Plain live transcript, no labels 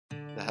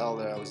hell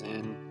that I was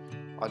in,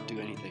 I'd do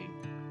anything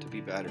to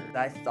be better.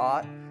 I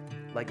thought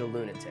like a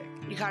lunatic.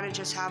 You gotta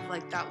just have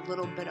like that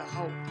little bit of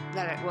hope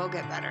that it will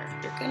get better.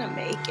 You're gonna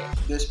make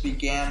it. This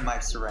began my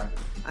surrender.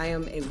 I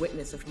am a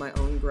witness of my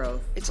own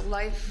growth. It's a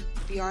life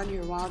beyond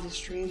your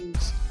wildest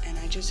dreams, and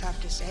I just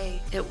have to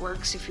say, it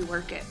works if you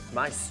work it.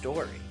 My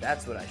story,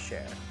 that's what I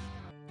share.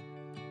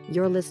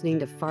 You're listening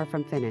to Far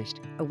From Finished,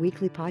 a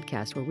weekly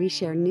podcast where we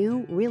share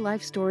new,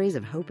 real-life stories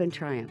of hope and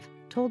triumph,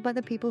 told by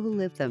the people who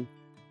live them.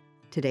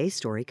 Today's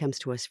story comes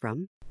to us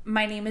from...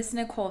 My name is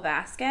Nicole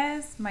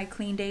Vasquez. My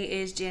clean day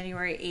is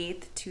January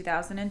 8th,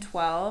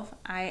 2012.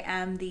 I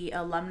am the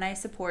Alumni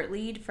Support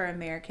Lead for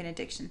American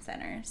Addiction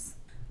Centers.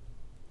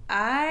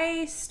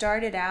 I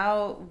started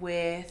out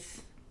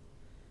with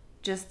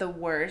just the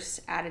worst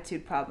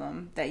attitude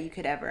problem that you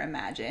could ever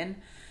imagine.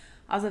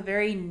 I was a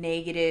very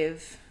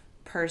negative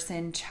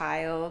person,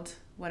 child,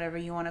 whatever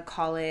you want to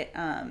call it.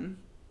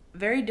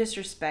 Very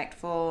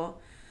disrespectful.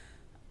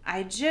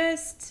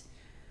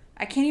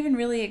 I can't even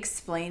really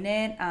explain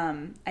it.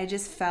 I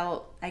just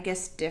felt, I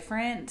guess,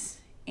 different.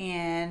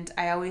 And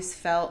I always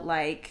felt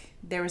like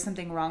there was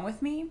something wrong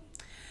with me.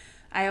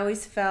 I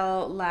always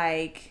felt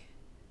like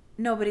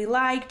nobody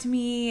liked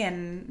me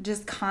and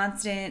just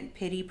constant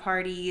pity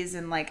parties.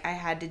 And like I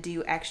had to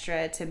do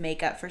extra to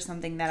make up for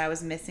something that I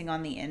was missing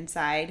on the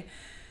inside.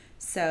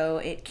 So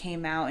it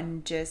came out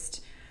in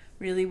just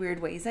really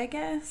weird ways, I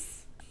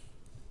guess.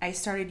 I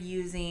started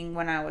using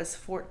when I was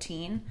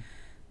 14.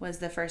 Was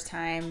the first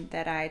time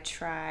that I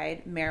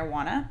tried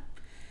marijuana.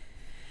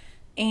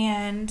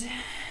 And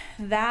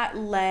that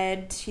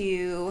led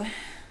to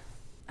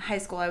high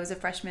school. I was a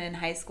freshman in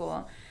high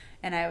school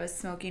and I was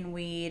smoking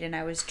weed and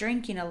I was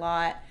drinking a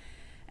lot.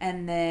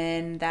 And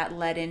then that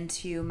led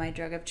into my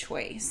drug of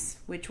choice,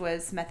 which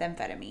was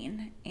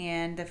methamphetamine.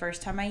 And the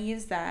first time I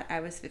used that,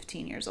 I was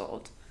 15 years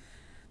old.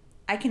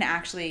 I can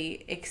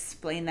actually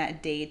explain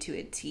that day to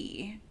a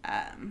T.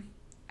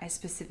 I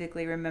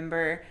specifically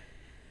remember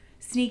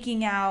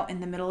sneaking out in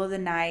the middle of the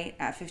night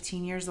at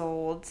 15 years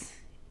old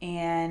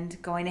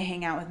and going to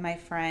hang out with my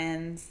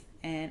friends,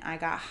 and I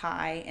got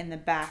high in the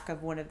back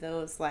of one of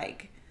those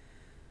like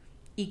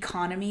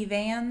economy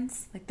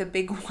vans, like the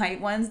big white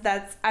ones.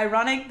 That's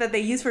ironic that they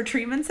use for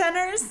treatment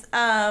centers.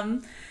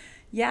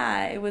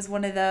 Yeah, it was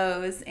one of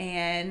those,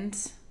 and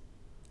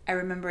I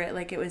remember it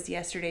like it was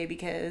yesterday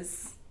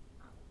because,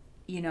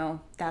 you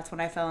know, that's when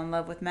I fell in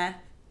love with meth.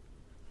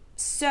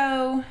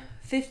 So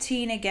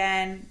 15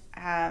 again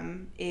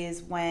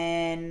is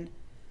when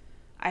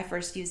I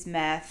first used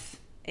meth.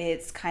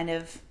 It's kind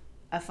of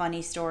a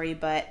funny story,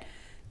 but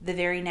the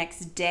very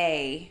next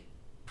day,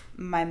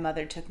 my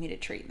mother took me to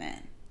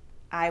treatment.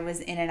 I was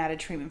in and out of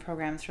treatment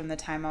programs from the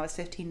time I was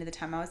 15 to the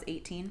time I was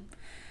 18.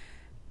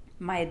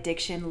 My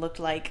addiction looked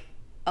like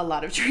a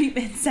lot of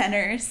treatment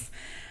centers.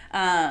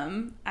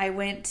 I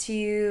went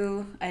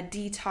to a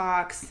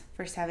detox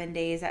for 7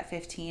 days at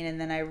 15,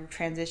 and then I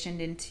transitioned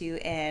into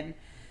an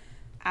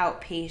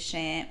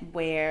outpatient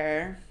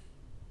where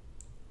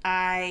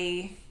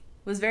I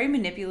was very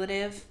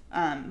manipulative.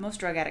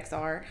 Most drug addicts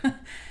are,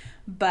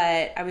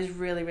 but I was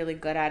really, really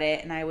good at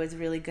it. And I was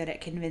really good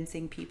at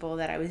convincing people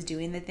that I was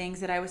doing the things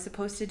that I was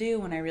supposed to do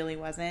when I really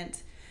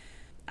wasn't.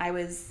 I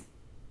was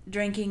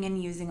drinking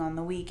and using on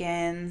the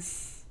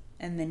weekends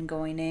and then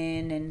going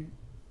in and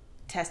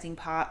testing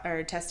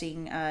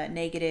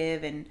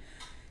negative and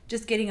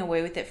just getting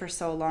away with it for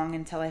so long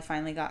until I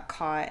finally got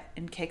caught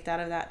and kicked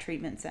out of that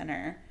treatment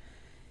center.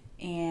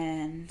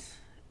 And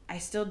I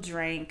still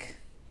drank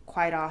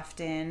quite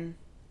often,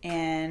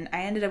 and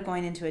I ended up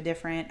going into a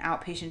different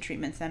outpatient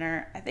treatment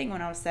center, I think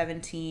when I was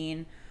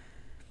 17.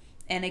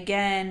 And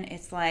again,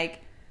 it's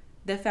like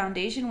the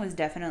foundation was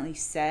definitely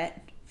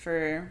set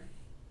for,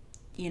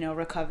 you know,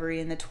 recovery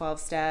in the 12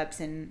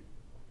 steps, and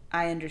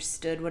I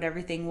understood what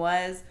everything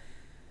was,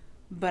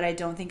 but I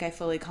don't think I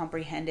fully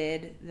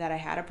comprehended that I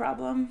had a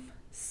problem.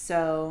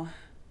 So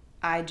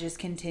I just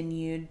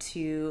continued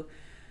to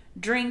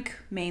drink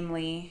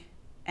mainly.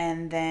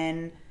 And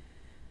then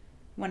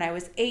when I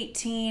was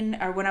 19,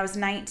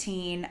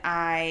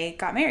 I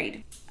got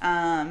married.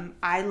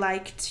 I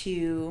like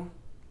to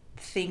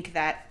think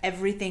that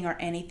everything or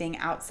anything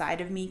outside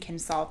of me can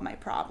solve my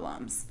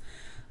problems.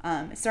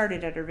 It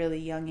started at a really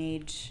young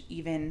age,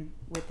 even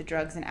with the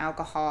drugs and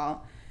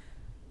alcohol.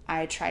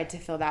 I tried to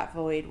fill that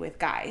void with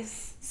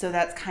guys. So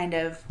that's kind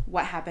of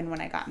what happened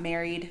when I got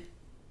married.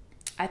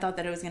 I thought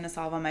that it was going to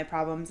solve all my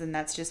problems, and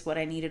that's just what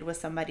I needed, was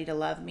somebody to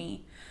love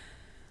me.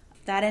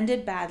 That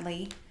ended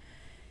badly,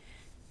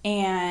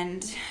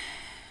 and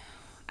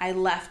I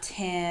left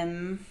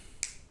him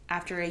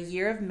after a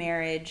year of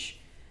marriage,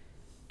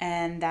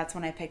 and that's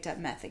when I picked up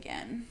meth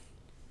again.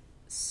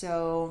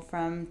 So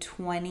from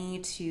 20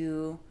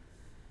 to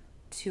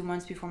 2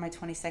 months before my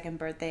 22nd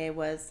birthday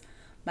was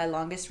my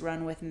longest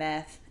run with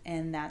meth,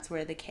 and that's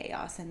where the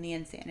chaos and the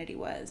insanity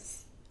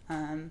was.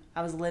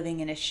 I was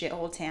living in a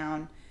shithole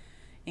town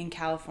in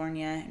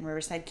California, in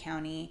Riverside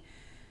County,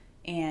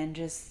 and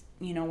just,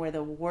 you know, where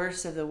the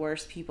worst of the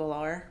worst people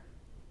are.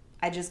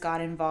 I just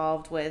got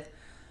involved with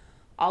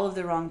all of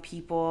the wrong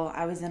people.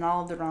 I was in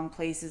all of the wrong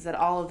places at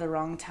all of the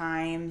wrong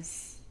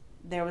times.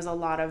 There was a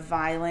lot of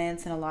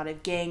violence and a lot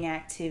of gang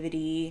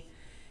activity.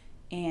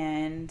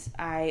 And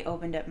I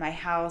opened up my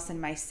house and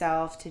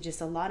myself to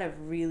just a lot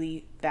of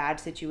really bad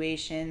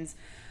situations.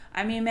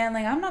 I mean, man,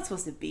 like, I'm not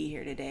supposed to be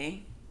here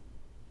today.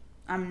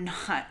 I'm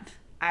not.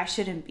 I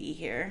shouldn't be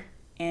here.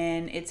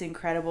 And it's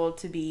incredible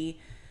to be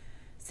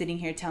sitting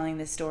here telling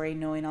this story,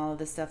 knowing all of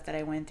the stuff that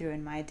I went through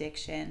in my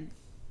addiction.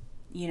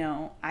 You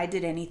know, I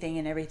did anything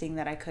and everything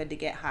that I could to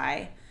get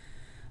high.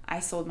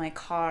 I sold my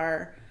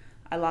car.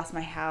 I lost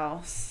my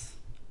house.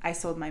 I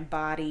sold my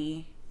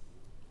body,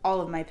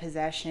 all of my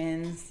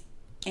possessions.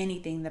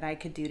 Anything that I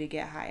could do to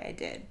get high, I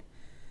did.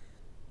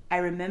 I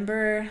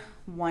remember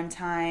one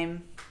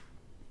time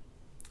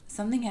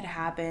something had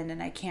happened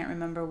and I can't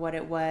remember what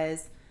it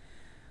was,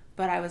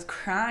 but I was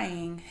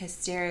crying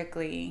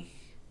hysterically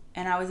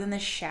and I was in the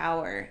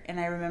shower, and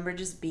I remember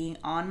just being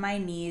on my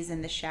knees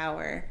in the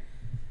shower,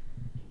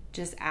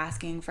 just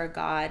asking for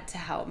God to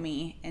help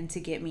me and to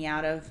get me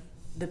out of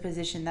the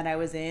position that I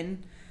was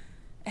in.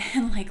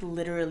 And like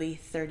literally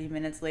 30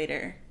 minutes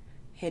later,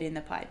 hitting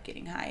the pipe,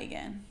 getting high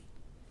again.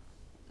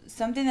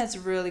 Something that's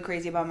really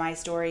crazy about my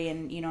story,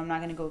 and I'm not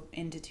going to go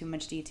into too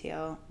much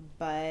detail,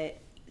 but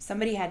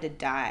somebody had to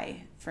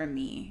die for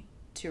me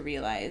to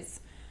realize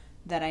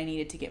that I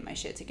needed to get my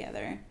shit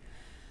together.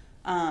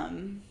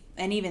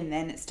 And even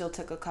then it still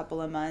took a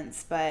couple of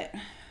months,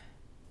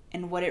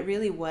 and what it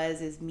really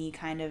was is me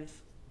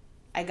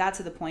I got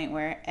to the point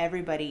where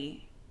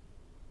everybody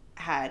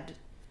had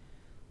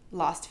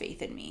lost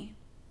faith in me.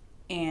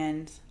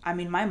 And I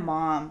mean, my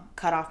mom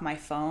cut off my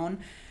phone,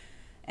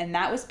 and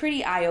that was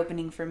pretty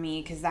eye-opening for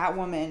me, because that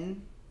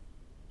woman,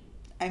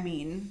 I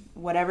mean,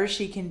 whatever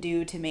she can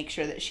do to make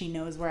sure that she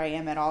knows where I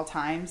am at all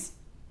times,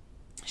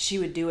 she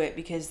would do it,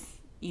 because,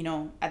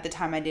 at the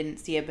time I didn't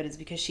see it, but it's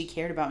because she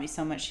cared about me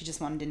so much. She just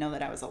wanted to know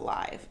that I was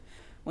alive.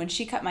 When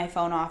she cut my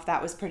phone off,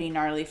 that was pretty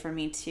gnarly for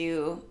me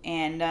too.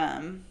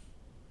 And,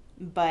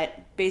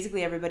 but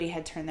basically everybody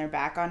had turned their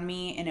back on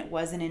me, and it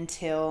wasn't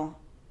until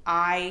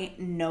I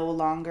no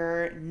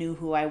longer knew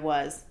who I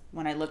was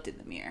when I looked in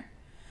the mirror.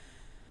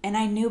 And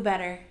I knew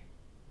better.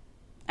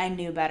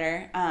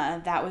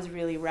 That was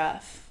really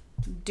rough.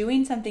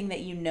 Doing something that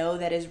you know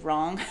that is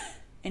wrong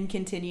and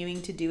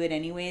continuing to do it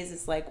anyways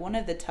is like one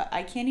of the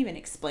I can't even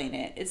explain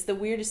it. It's the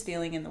weirdest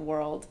feeling in the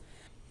world.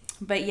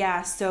 But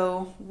yeah,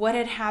 so what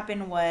had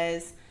happened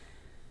was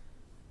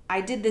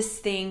I did this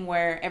thing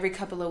where every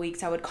couple of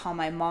weeks I would call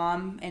my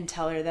mom and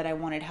tell her that I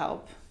wanted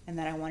help and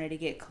that I wanted to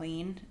get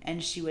clean.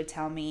 And she would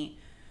tell me,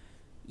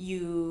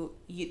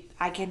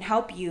 I can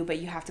help you, but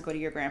you have to go to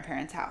your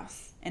grandparents'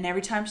 house. And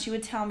every time she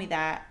would tell me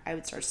that, I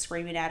would start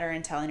screaming at her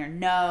and telling her,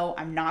 no,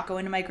 I'm not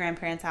going to my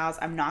grandparents' house.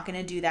 I'm not going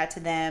to do that to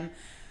them.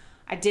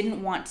 I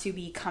didn't want to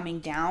be coming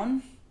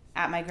down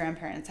at my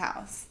grandparents'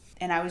 house.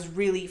 And I was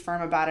really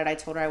firm about it. I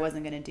told her I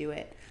wasn't going to do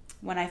it.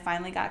 When I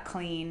finally got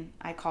clean,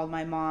 I called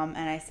my mom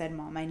and I said,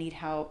 Mom, I need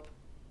help.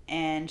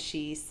 And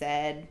she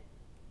said,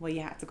 well,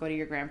 you have to go to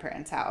your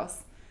grandparents'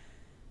 house.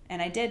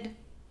 And I did.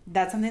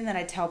 That's something that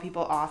I tell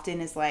people often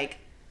is like,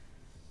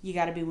 you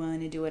got to be willing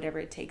to do whatever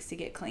it takes to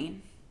get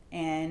clean.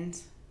 And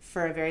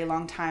for a very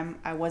long time,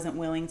 I wasn't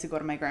willing to go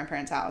to my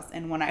grandparents' house.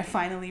 And when I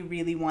finally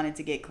really wanted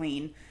to get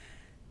clean,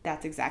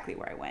 that's exactly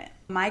where I went.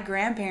 My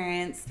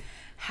grandparents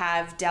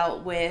have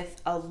dealt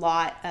with a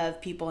lot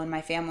of people in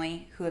my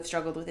family who have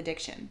struggled with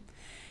addiction.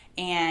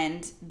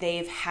 And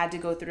they've had to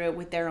go through it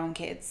with their own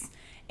kids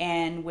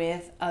and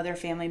with other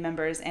family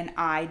members. And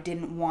I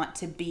didn't want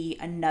to be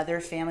another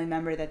family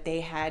member that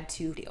they had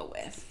to deal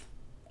with.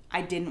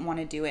 I didn't want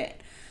to do it.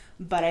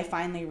 But I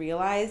finally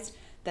realized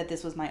that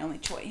this was my only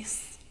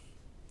choice.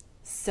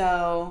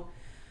 So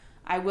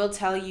I will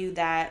tell you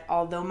that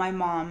although my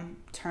mom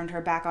turned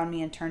her back on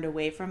me and turned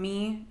away from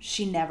me,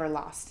 she never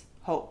lost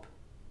hope.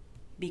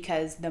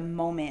 Because the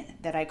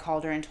moment that I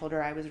called her and told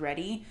her I was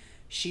ready,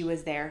 she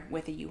was there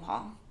with a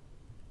U-Haul,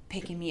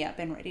 picking me up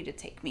and ready to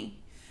take me.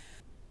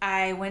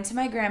 I went to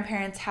my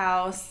grandparents'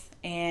 house,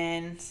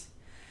 and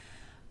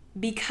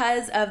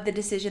because of the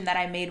decision that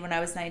I made when I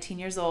was 19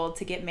 years old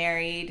to get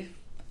married,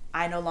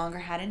 I no longer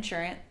had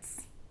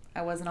insurance.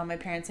 I wasn't on my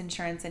parents'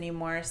 insurance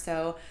anymore,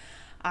 so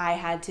I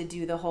had to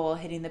do the whole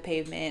hitting the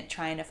pavement,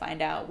 trying to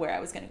find out where I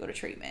was going to go to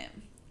treatment.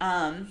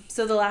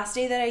 So the last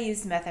day that I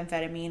used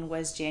methamphetamine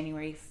was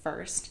January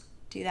 1st,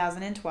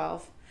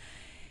 2012.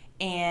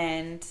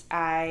 And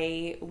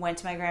I went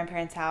to my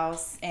grandparents'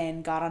 house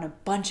and got on a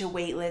bunch of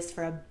wait lists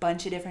for a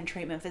bunch of different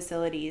treatment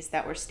facilities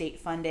that were state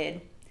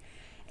funded.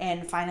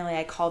 And finally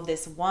I called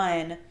this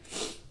one.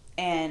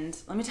 And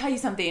let me tell you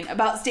something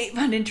about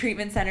state-funded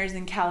treatment centers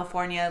in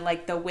California.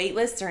 Like, the wait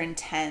lists are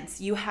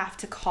intense. You have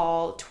to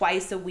call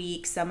twice a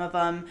week, some of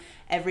them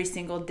every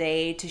single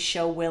day, to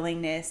show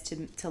willingness,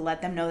 to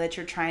let them know that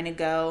you're trying to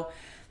go.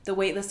 The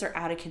wait lists are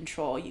out of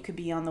control. You could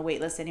be on the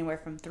wait list anywhere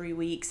from 3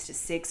 weeks to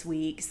 6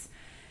 weeks.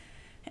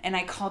 And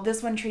I called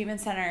this one treatment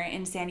center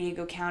in San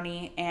Diego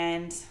County,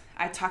 and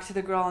I talked to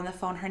the girl on the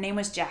phone. Her name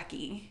was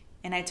Jackie.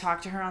 And I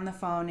talked to her on the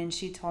phone, and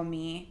she told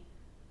me,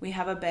 we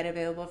have a bed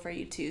available for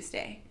you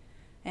Tuesday.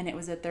 And it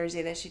was a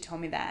Thursday that she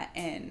told me that.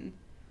 And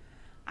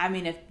I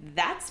mean, if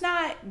that's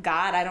not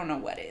God, I don't know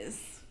what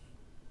is,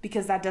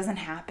 because that doesn't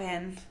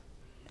happen.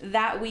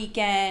 That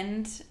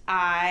weekend,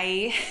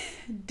 I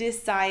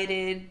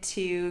decided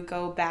to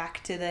go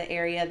back to the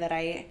area that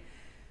I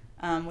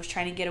was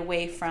trying to get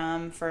away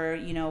from for,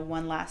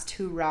 one last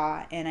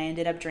hoorah. And I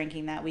ended up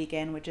drinking that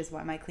weekend, which is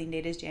why my clean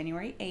date is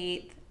January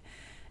 8th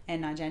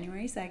and not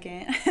January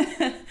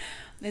 2nd.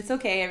 It's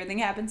okay. Everything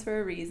happens for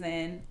a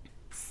reason.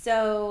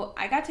 So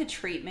I got to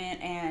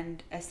treatment,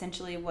 and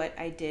essentially what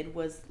I did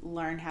was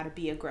learn how to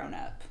be a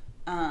grown-up.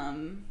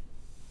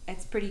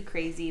 It's pretty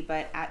crazy,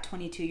 but at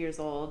 22 years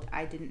old,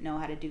 I didn't know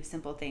how to do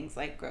simple things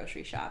like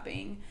grocery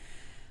shopping.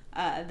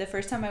 The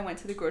first time I went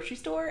to the grocery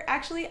store,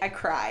 actually, I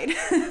cried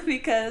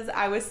because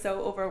I was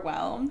so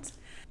overwhelmed.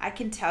 I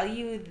can tell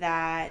you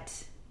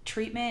that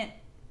treatment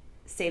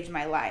saved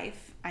my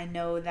life. I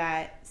know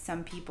that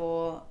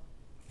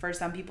for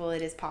some people,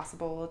 it is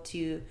possible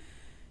to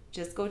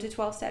just go to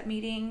 12-step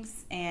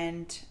meetings,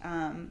 and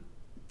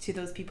to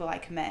those people I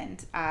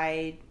commend.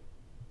 I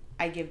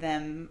give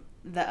them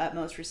the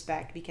utmost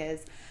respect,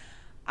 because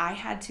I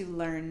had to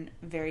learn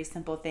very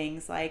simple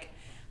things like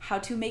how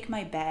to make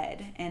my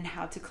bed and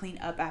how to clean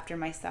up after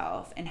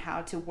myself and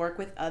how to work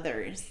with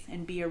others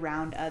and be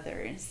around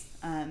others.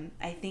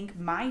 I think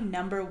my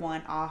number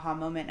one aha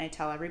moment, and I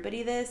tell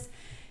everybody this,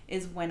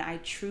 is when I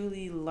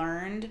truly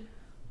learned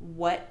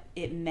what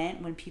it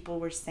meant when people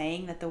were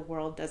saying that the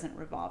world doesn't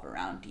revolve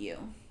around you.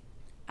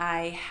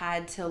 I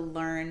had to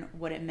learn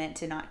what it meant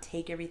to not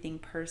take everything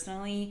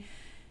personally.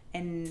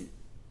 And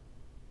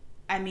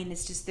I mean,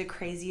 it's just the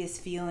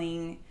craziest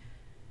feeling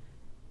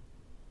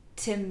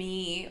to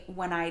me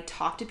when I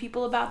talk to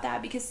people about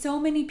that, because so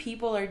many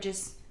people are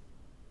just,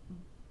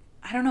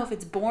 I don't know if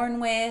it's born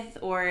with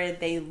or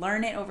they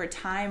learn it over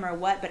time or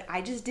what, but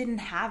I just didn't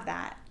have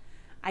that.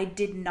 I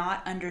did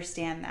not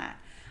understand that.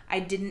 I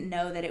didn't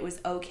know that it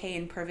was okay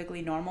and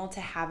perfectly normal to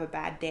have a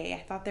bad day. I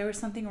thought there was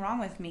something wrong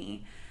with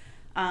me.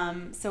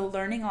 So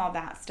learning all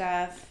that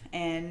stuff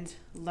and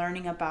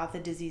learning about the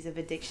disease of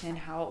addiction and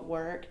how it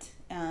worked,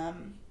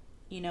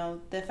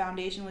 the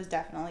foundation was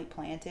definitely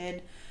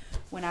planted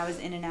when I was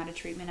in and out of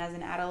treatment as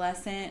an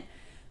adolescent,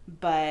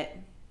 but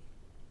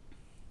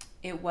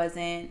it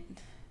wasn't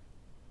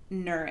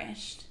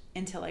nourished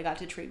until I got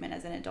to treatment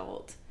as an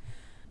adult.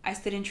 I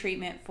stood in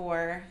treatment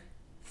for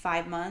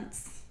 5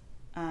 months.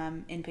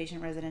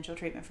 Inpatient residential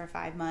treatment for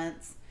 5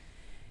 months,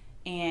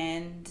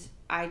 and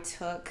I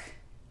took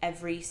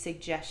every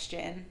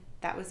suggestion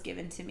that was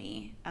given to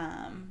me.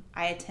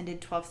 I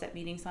attended 12-step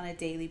meetings on a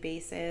daily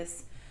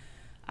basis.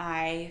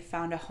 I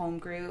found a home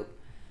group.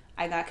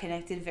 I got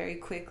connected very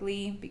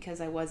quickly because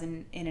I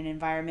wasn't in an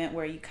environment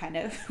where you kind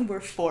of were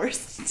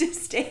forced to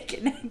stay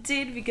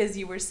connected because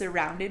you were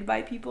surrounded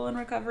by people in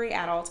recovery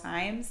at all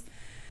times.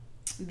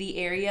 The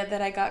area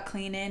that I got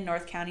clean in,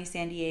 North County,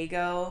 San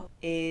Diego,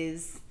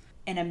 is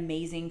an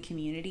amazing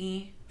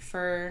community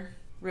for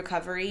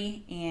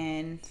recovery,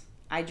 and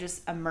I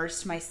just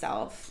immersed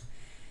myself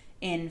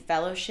in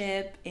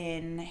fellowship,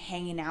 in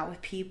hanging out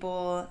with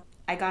people.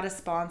 I got a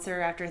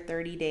sponsor after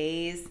 30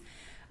 days.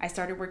 I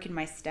started working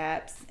my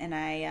steps, and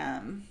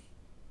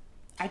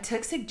I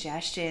took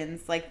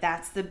suggestions. Like,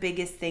 that's the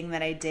biggest thing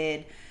that I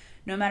did,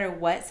 no matter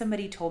what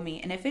somebody told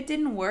me. And if it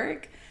didn't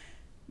work,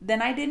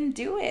 then I didn't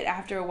do it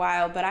after a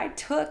while, but I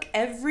took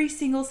every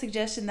single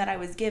suggestion that I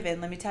was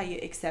given, let me tell you,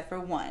 except for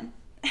one.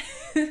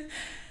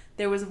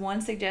 There was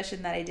one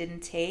suggestion that I didn't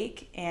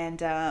take, and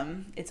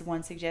it's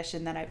one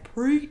suggestion that I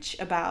preach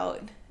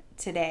about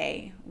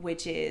today,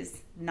 which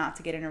is not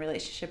to get in a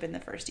relationship in the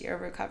first year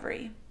of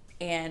recovery.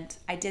 And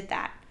I did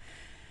that.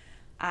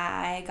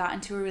 I got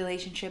into a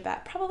relationship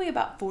at probably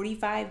about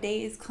 45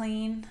 days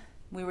clean.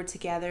 We were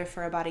together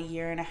for about 1.5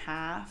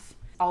 years.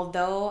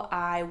 Although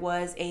I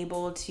was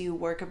able to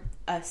work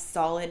a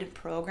solid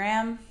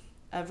program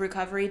of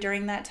recovery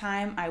during that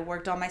time, I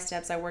worked all my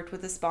steps. I worked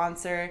with a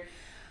sponsor.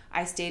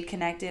 I stayed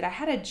connected. I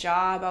had a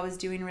job. I was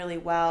doing really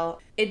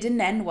well. It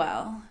didn't end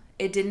well.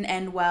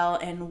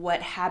 And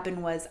what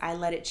happened was I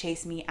let it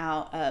chase me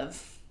out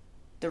of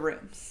the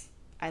rooms.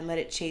 I let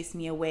it chase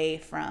me away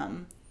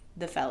from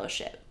the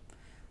fellowship,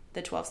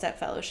 the 12-step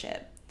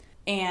fellowship.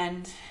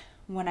 And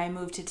when I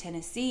moved to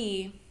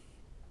Tennessee,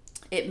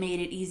 it made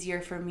it easier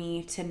for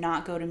me to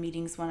not go to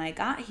meetings when I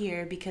got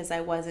here because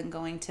I wasn't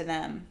going to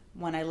them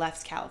when I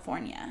left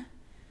California.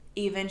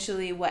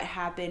 Eventually what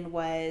happened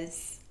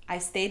was I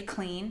stayed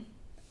clean,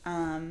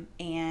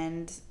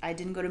 and I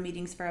didn't go to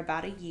meetings for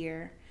about 1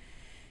 year.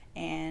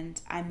 And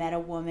I met a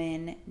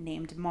woman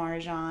named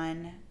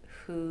Marjan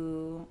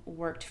who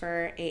worked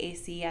for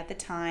AAC at the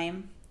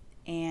time,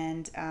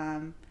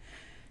 and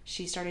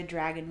she started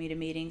dragging me to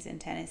meetings in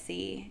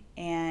Tennessee.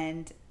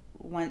 And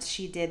once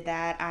she did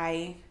that,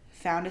 I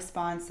found a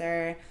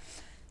sponsor,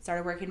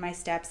 started working my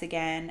steps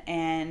again,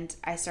 and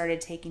I started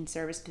taking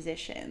service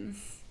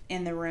positions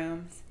in the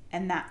rooms,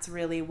 and that's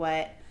really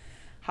what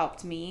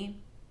helped me.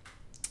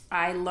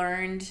 I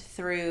learned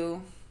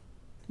through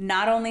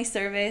not only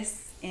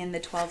service in the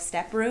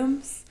 12-step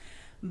rooms,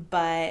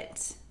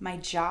 but my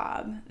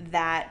job,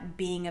 that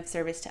being of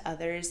service to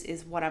others,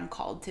 is what I'm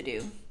called to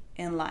do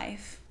in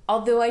life.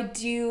 Although I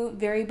do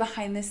very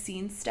behind the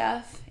scenes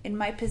stuff in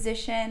my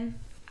position,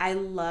 I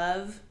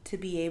love to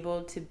be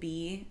able to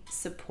be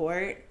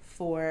support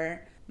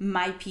for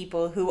my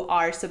people who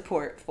are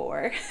support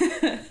for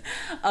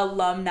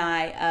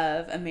alumni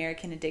of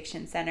American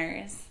Addiction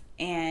Centers.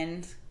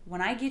 And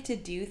when I get to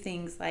do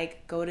things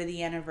like go to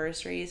the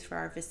anniversaries for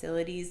our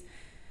facilities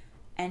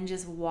and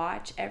just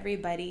watch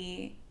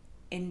everybody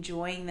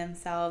enjoying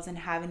themselves and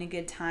having a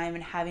good time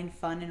and having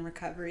fun in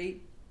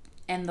recovery,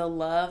 and the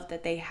love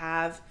that they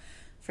have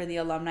for the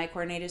alumni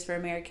coordinators for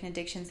American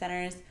Addiction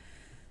Centers,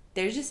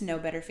 there's just no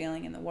better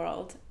feeling in the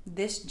world.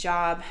 This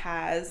job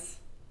has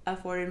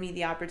afforded me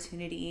the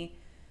opportunity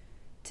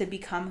to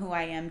become who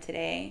I am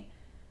today.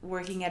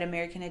 Working at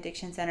American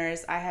Addiction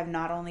Centers, I have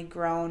not only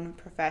grown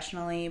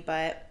professionally,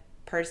 but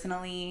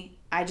personally.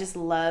 I just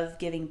love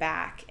giving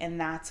back, and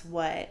that's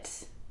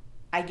what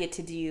I get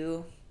to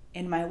do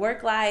in my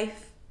work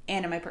life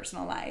and in my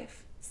personal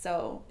life.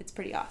 So it's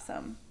pretty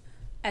awesome.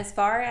 As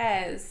far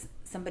as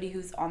somebody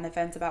who's on the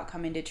fence about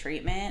coming to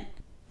treatment,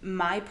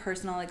 my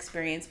personal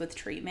experience with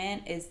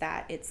treatment is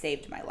that it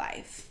saved my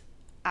life.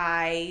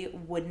 I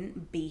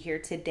wouldn't be here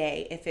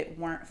today if it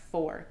weren't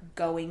for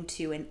going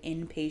to an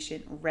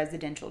inpatient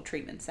residential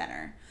treatment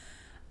center.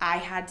 I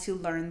had to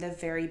learn the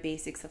very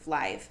basics of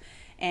life.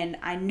 And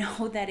I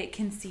know that it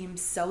can seem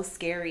so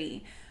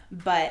scary,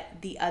 but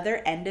the other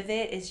end of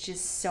it is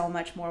just so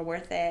much more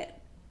worth it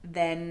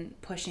than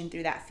pushing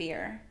through that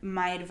fear.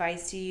 My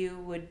advice to you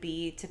would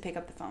be to pick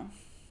up the phone.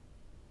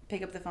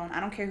 Pick up the phone. I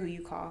don't care who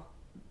you call,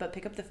 but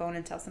pick up the phone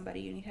and tell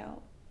somebody you need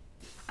help.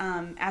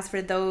 As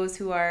for those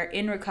who are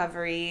in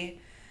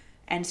recovery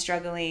and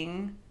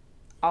struggling,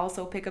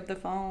 also pick up the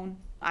phone.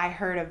 I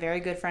heard a very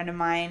good friend of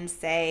mine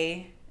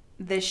say,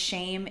 the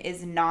shame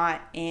is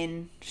not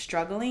in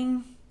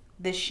struggling.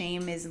 The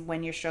shame is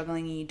when you're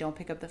struggling and you don't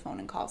pick up the phone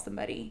and call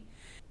somebody.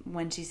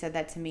 When she said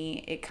that to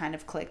me, it kind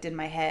of clicked in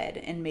my head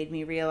and made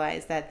me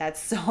realize that that's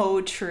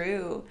so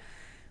true.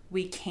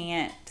 We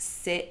can't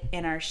sit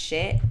in our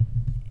shit.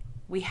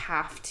 We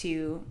have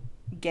to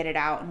get it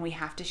out and we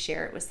have to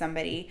share it with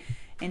somebody.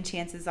 And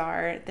chances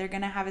are they're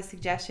going to have a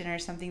suggestion or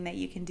something that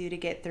you can do to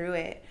get through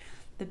it.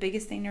 The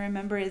biggest thing to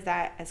remember is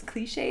that, as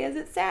cliche as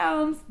it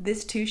sounds,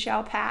 this too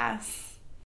shall pass.